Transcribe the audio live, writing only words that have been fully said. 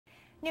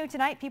New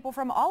tonight, people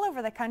from all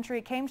over the country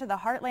came to the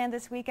Heartland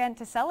this weekend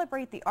to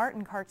celebrate the art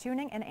in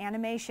cartooning and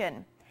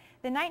animation.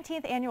 The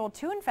 19th annual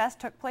Toonfest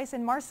took place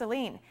in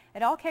Marceline.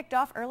 It all kicked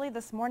off early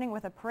this morning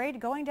with a parade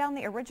going down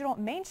the original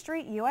Main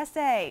Street,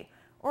 USA.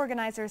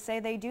 Organizers say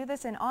they do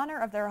this in honor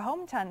of their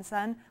hometown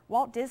son,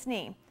 Walt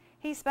Disney.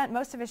 He spent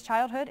most of his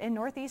childhood in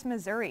Northeast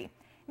Missouri.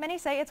 Many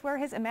say it's where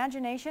his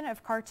imagination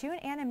of cartoon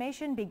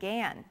animation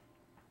began.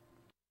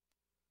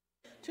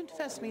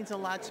 Toonfest means a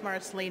lot to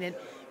Marceline. It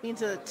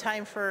means a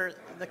time for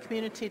the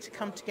community to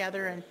come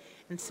together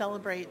and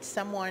celebrate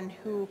someone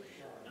who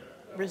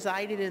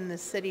resided in the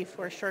city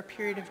for a short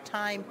period of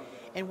time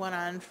and went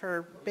on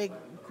for big,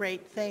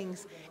 great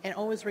things and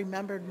always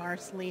remembered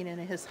Marceline in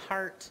his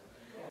heart.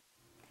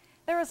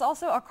 There was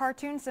also a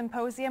cartoon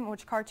symposium in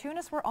which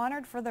cartoonists were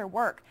honored for their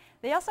work.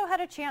 They also had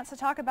a chance to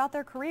talk about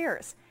their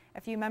careers.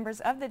 A few members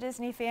of the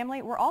Disney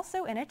family were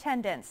also in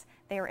attendance.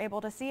 They were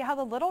able to see how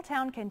the little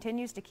town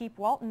continues to keep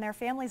Walt and their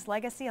family's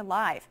legacy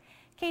alive.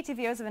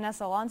 KTVO's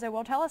Vanessa Alonso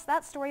will tell us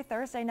that story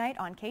Thursday night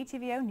on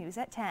KTVO News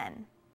at 10.